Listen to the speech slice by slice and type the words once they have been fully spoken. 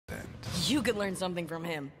You could learn something from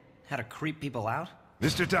him. How to creep people out?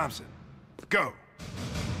 Mr. Thompson, go.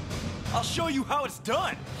 I'll show you how it's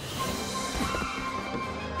done.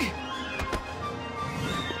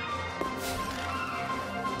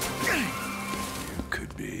 You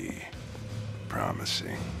could be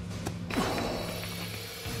promising.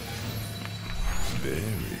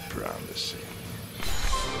 Very promising.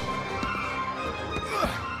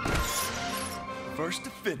 First to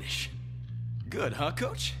finish. Good, huh,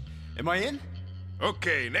 Coach? Am I in?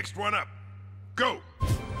 Okay, next one up. Go.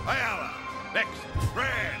 Ayala. Next,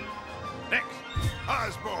 Brand. Next,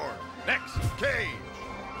 Osborne. Next, Cage.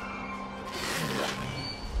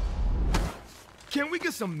 Can we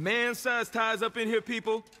get some man-sized ties up in here,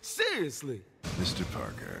 people? Seriously. Mr.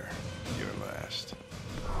 Parker, you're last.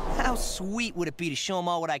 How sweet would it be to show them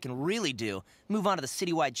all what I can really do? Move on to the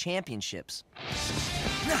citywide championships.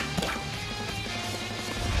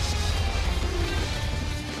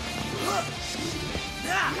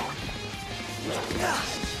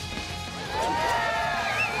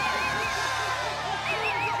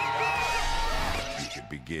 You can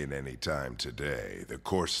begin any time today. The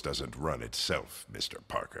course doesn't run itself, Mr.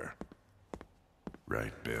 Parker.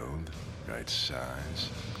 Right build, right size.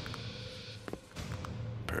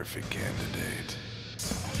 Perfect candidate.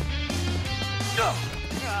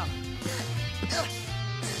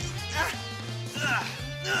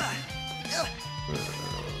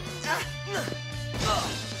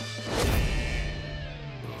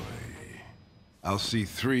 I'll see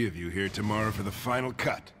 3 of you here tomorrow for the final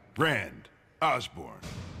cut. Brand, Osborne,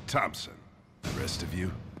 Thompson. The rest of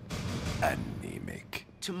you, anemic.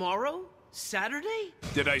 Tomorrow? Saturday?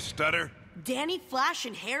 Did I stutter? Danny, Flash,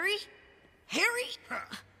 and Harry? Harry?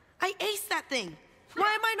 I aced that thing.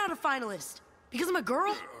 Why am I not a finalist? Because I'm a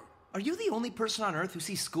girl? Are you the only person on Earth who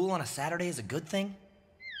sees school on a Saturday as a good thing?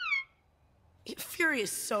 Fury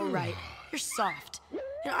is so right. You're soft.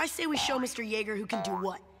 I say we show Mr. Yeager who can do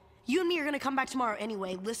what. You and me are gonna come back tomorrow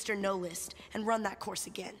anyway, list or no list, and run that course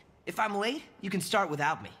again. If I'm late, you can start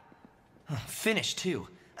without me. Finish, too.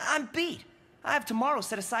 I'm beat. I have tomorrow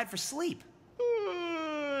set aside for sleep.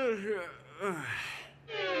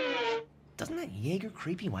 Doesn't that Yeager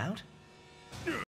creep you out?